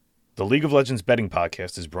The League of Legends betting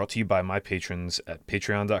podcast is brought to you by my patrons at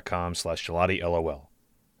patreon.com/GelatiLOL.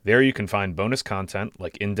 There you can find bonus content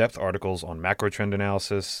like in-depth articles on macro trend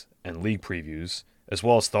analysis and league previews, as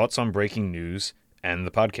well as thoughts on breaking news and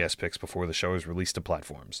the podcast picks before the show is released to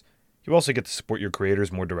platforms. You also get to support your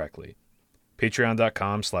creators more directly.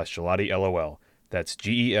 Patreon.com/GelatiLOL. That's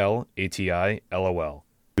GELATILOL.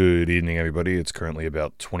 Good evening, everybody. It's currently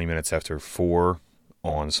about 20 minutes after 4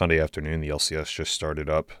 on Sunday afternoon. The LCS just started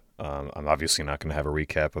up. I'm obviously not going to have a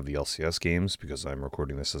recap of the LCS games because I'm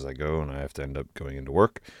recording this as I go and I have to end up going into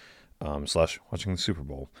work / watching the Super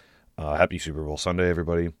Bowl. Happy Super Bowl Sunday,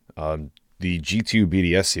 everybody. The G2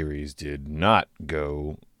 BDS series did not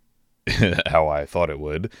go how I thought it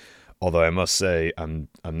would, although I must say I'm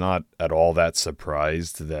not at all that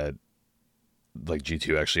surprised that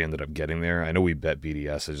G2 actually ended up getting there. I know we bet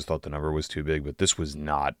BDS. I just thought the number was too big, but this was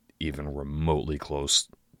not even remotely close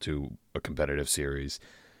to a competitive series.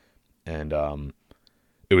 And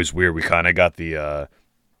it was weird. We kind of got the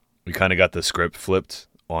script flipped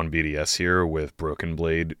on BDS here with Broken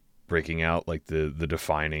Blade breaking out like the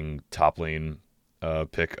defining top lane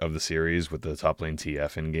pick of the series with the top lane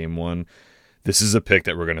TF in game 1. This is a pick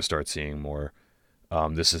that we're going to start seeing more.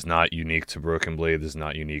 This is not unique to Broken Blade. This is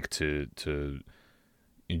not unique to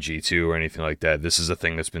G2 or anything like that. This is a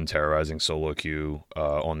thing that's been terrorizing solo queue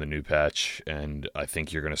on the new patch, and I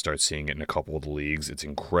think you're going to start seeing it in a couple of the leagues. It's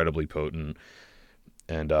incredibly potent.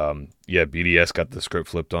 And BDS got the script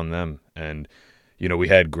flipped on them. And, we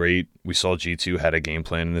saw G2 had a game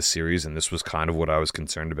plan in this series, and this was kind of what I was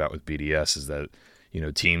concerned about with BDS is that,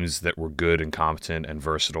 teams that were good and competent and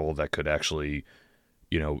versatile that could actually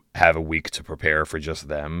have a week to prepare for just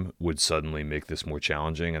them would suddenly make this more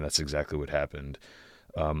challenging, and that's exactly what happened.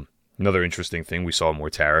 Another interesting thing, we saw more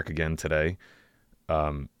Taric again today.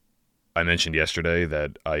 I mentioned yesterday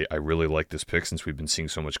that I really like this pick since we've been seeing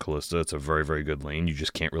so much Kalista. It's a very, very good lane. You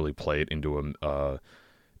just can't really play it into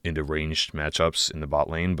ranged matchups in the bot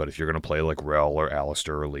lane, but if you're going to play like Rel or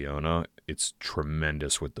Alistar or Leona, it's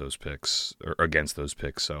tremendous with those picks, or against those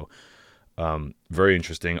picks, so... very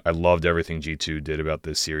interesting. I loved everything G2 did about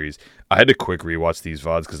this series. I had to quick rewatch these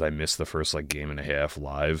VODs because I missed the first game and a half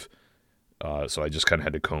live. So I just kind of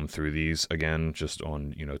had to comb through these again, just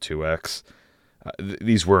on 2x.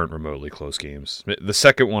 These weren't remotely close games. The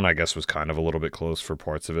second one, I guess, was kind of a little bit close for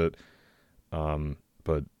parts of it.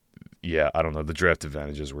 But yeah, I don't know. The draft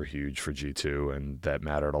advantages were huge for G2, and that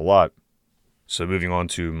mattered a lot. So moving on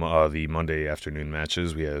to the Monday afternoon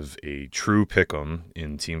matches, we have a true pick'em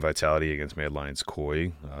in Team Vitality against Mad Lions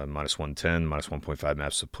Koi. -110, -1.5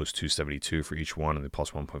 maps of +272 for each one, and the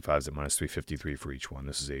 +1.5s at -353 for each one.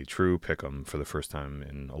 This is a true pick'em for the first time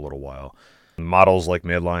in a little while. Models like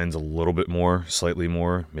Mad Lions a little bit more, slightly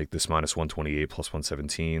more, make this -128,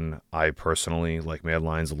 +117. I personally like Mad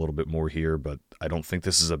Lions a little bit more here, but I don't think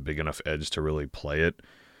this is a big enough edge to really play it.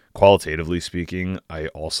 Qualitatively speaking, I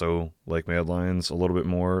also like Mad Lions a little bit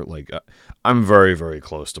more. I'm very, very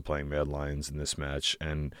close to playing Mad Lions in this match,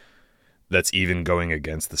 and that's even going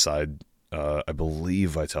against the side. I believe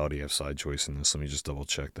Vitality have side choice in this. Let me just double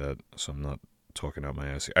check that so I'm not talking out my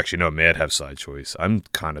ass. Actually, no, Mad have side choice. I'm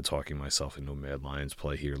kind of talking myself into a Mad Lions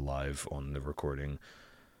play here live on the recording,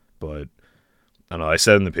 but I don't know. I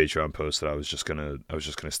said in the Patreon post that I was just gonna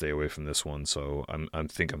stay away from this one, so I'm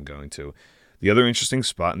going to. The other interesting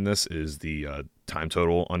spot in this is the time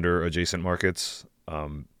total under adjacent markets.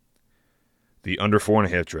 The under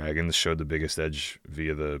 4.5 dragons showed the biggest edge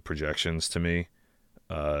via the projections to me.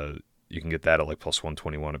 You can get that at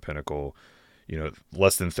 +121 at Pinnacle.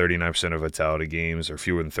 Less than 39% of Vitality games, or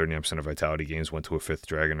fewer than 39% of Vitality games, went to a 5th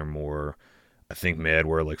dragon or more. I think Mad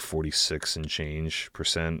were 46 and change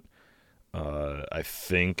percent. Both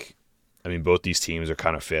these teams are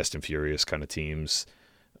kind of fast and furious kind of teams.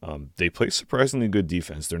 They play surprisingly good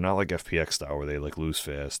defense. They're not like FPX style where they lose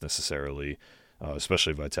fast necessarily,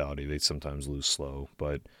 especially Vitality. They sometimes lose slow,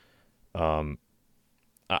 but I'm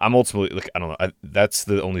ultimately I don't know. That's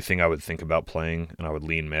the only thing I would think about playing, and I would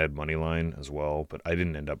lean Mad Moneyline as well. But I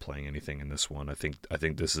didn't end up playing anything in this one. I think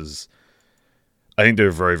there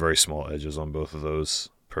are very, very small edges on both of those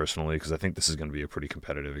personally, because I think this is going to be a pretty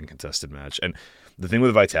competitive and contested match. And the thing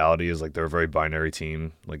with Vitality is they're a very binary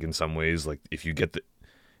team. In some ways, if you get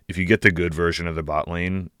the good version of the bot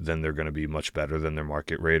lane, then they're going to be much better than their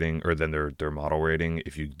market rating or than their model rating.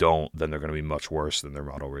 If you don't, then they're going to be much worse than their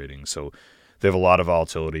model rating. So they have a lot of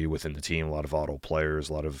volatility within the team, a lot of volatile players,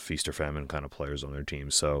 a lot of feast or famine kind of players on their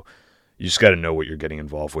team. So you just got to know what you're getting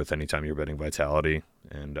involved with anytime you're betting Vitality.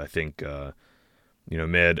 And I think,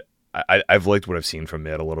 Mad, I've liked what I've seen from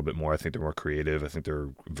Mad a little bit more. I think they're more creative. I think they're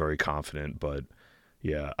very confident, but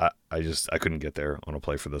Yeah, I couldn't get there on a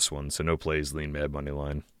play for this one, so no plays, lean mad money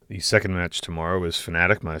line. The second match tomorrow is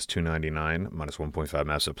Fnatic minus 299, minus 1.5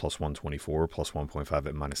 maps at plus 124, plus 1.5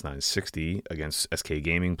 at minus 960 against SK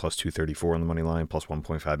Gaming, plus 234 on the money line, plus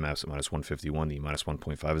 1.5 maps at minus 151. The minus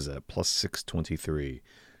 1.5 is at plus 623.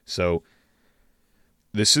 So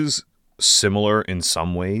this is similar in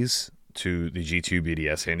some ways to the G2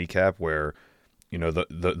 BDS handicap, where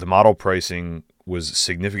the model pricing was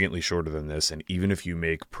significantly shorter than this, and even if you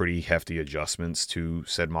make pretty hefty adjustments to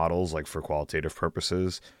said models, like for qualitative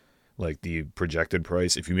purposes, like the projected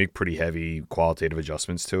price, if you make pretty heavy qualitative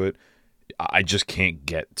adjustments to it, I just can't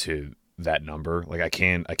get to that number. Like I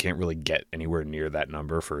can't really get anywhere near that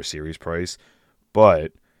number for a series price.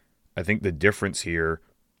 But I think the difference here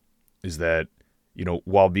is that,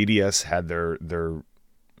 while BDS had their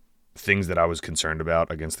things that I was concerned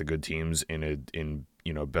about against the good teams in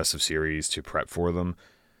best of series to prep for them,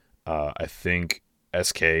 I think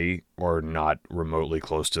SK are not remotely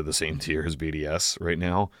close to the same tier as BDS right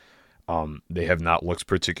now. They have not looked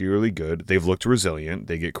particularly good. They've looked resilient.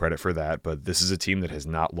 They get credit for that, but this is a team that has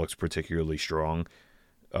not looked particularly strong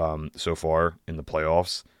so far in the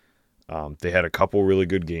playoffs. They had a couple really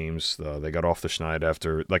good games. They got off the schneid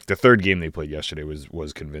after, like, the third game they played yesterday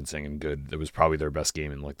was convincing and good. It was probably their best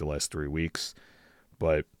game in like the last 3 weeks.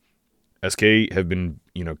 But SK have been,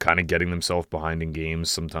 kind of getting themselves behind in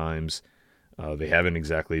games sometimes. They haven't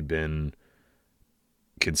exactly been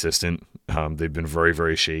consistent. They've been very,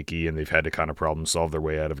 very shaky, and they've had to kind of problem solve their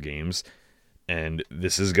way out of games. And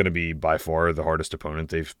this is going to be by far the hardest opponent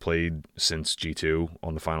they've played since G2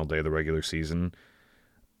 on the final day of the regular season.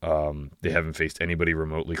 They haven't faced anybody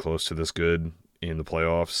remotely close to this good in the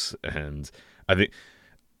playoffs, and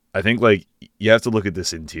I think like you have to look at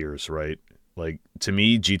this in tiers, right? Like, to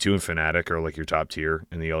me, G2 and Fnatic are like your top tier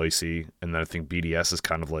in the LEC, and then I think BDS is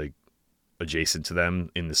kind of like adjacent to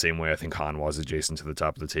them in the same way I think Han was adjacent to the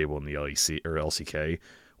top of the table in the LEC or LCK,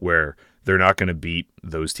 where they're not going to beat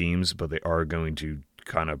those teams, but they are going to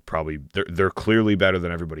kind of probably they're clearly better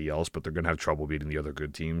than everybody else, but they're going to have trouble beating the other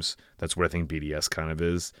good teams. That's what I think BDS kind of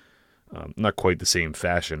is. Not quite the same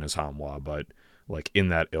fashion as Hanwha, but like in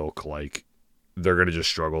that ilk, like they're going to just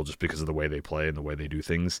struggle just because of the way they play and the way they do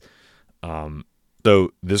things.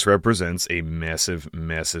 So this represents a massive,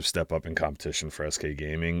 massive step up in competition for SK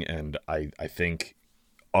Gaming, and I think,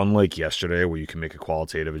 unlike yesterday where you can make a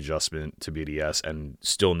qualitative adjustment to BDS and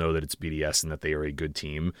still know that it's BDS and that they are a good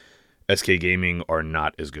team, SK Gaming are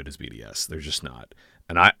not as good as BDS. They're just not.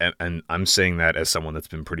 And I'm saying that as someone that's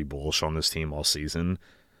been pretty bullish on this team all season,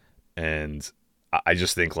 and I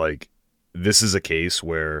just think like this is a case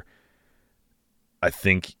where I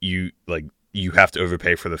think you have to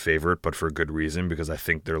overpay for the favorite, but for a good reason, because I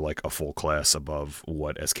think they're like a full class above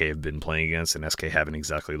what SK have been playing against, and SK haven't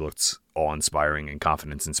exactly looked awe-inspiring and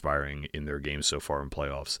confidence-inspiring in their games so far in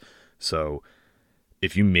playoffs. So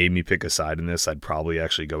if you made me pick a side in this, I'd probably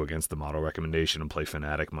actually go against the model recommendation and play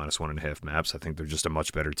Fnatic minus 1.5 maps. I think they're just a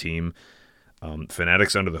much better team.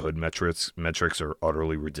 Fnatic's under the hood metrics are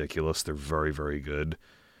utterly ridiculous. They're very, very good.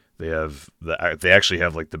 They actually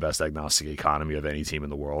have like the best agnostic economy of any team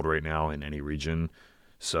in the world right now in any region.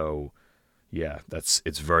 So yeah, it's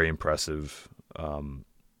very impressive.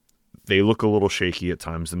 They look a little shaky at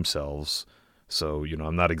times themselves. So,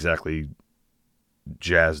 I'm not exactly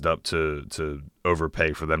jazzed up to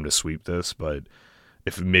overpay for them to sweep this, but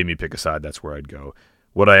if it made me pick a side, that's where I'd go.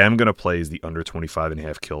 What I am going to play is the under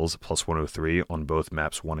 25.5 kills, plus 103 on both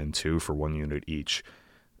maps 1 and 2 for 1 unit each.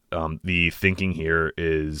 The thinking here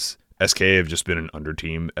is SK have just been an under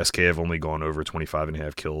team. SK have only gone over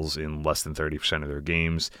 25.5 kills in less than 30% of their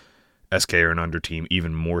games. SK are an under team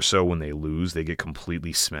even more so when they lose. They get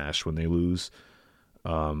completely smashed when they lose.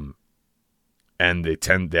 And they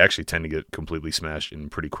actually tend to get completely smashed in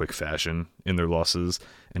pretty quick fashion in their losses.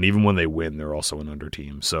 And even when they win, they're also an under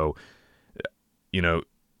team. So,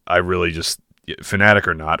 I really just Fnatic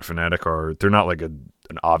or not, they're not like an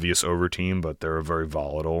obvious over team, but they're very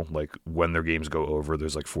volatile. Like when their games go over,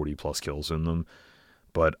 there's like 40 plus kills in them.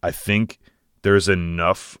 But I think there's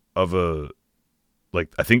enough of a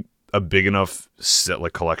big enough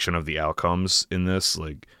collection of the outcomes in this,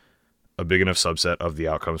 like a big enough subset of the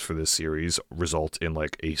outcomes for this series result in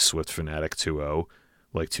like a Swift Fnatic 2-0,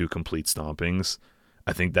 like 2 complete stompings.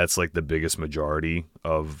 I think that's like the biggest majority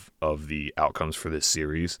of the outcomes for this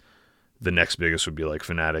series. The next biggest would be like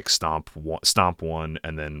Fnatic stomp one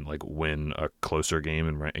and then like win a closer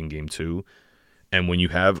game in game 2. And when you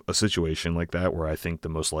have a situation like that where I think the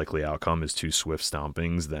most likely outcome is 2 Swift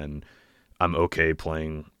stompings, then I'm okay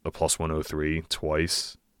playing a plus 103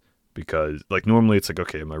 twice, because like normally it's like,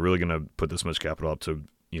 okay, am I really going to put this much capital up to,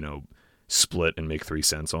 split and make 3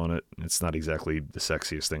 cents on it. It's not exactly the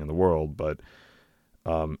sexiest thing in the world, but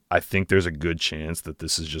I think there's a good chance that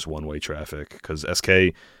this is just one-way traffic because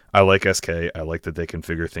SK, I like SK. I like that they can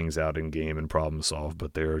figure things out in game and problem solve,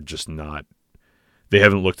 but they're just not. They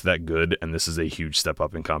haven't looked that good, and this is a huge step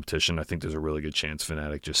up in competition. I think there's a really good chance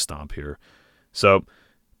Fnatic just stomp here. So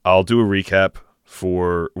I'll do a recap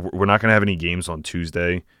for. We're not going to have any games on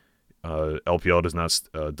Tuesday.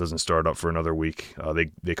 LPL doesn't start up for another week.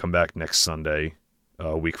 They come back next Sunday,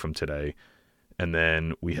 a week from today. And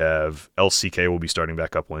then we have LCK will be starting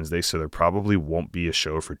back up Wednesday, so there probably won't be a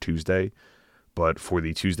show for Tuesday. But for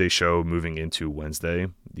the Tuesday show moving into Wednesday,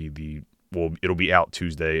 it'll be out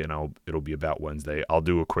Tuesday and it'll be about Wednesday. I'll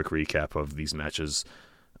do a quick recap of these matches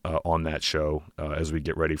on that show as we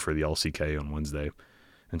get ready for the LCK on Wednesday.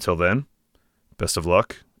 Until then, best of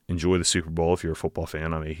luck. Enjoy the Super Bowl if you're a football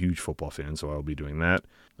fan. I'm a huge football fan, so I'll be doing that.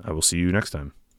 I will see you next time.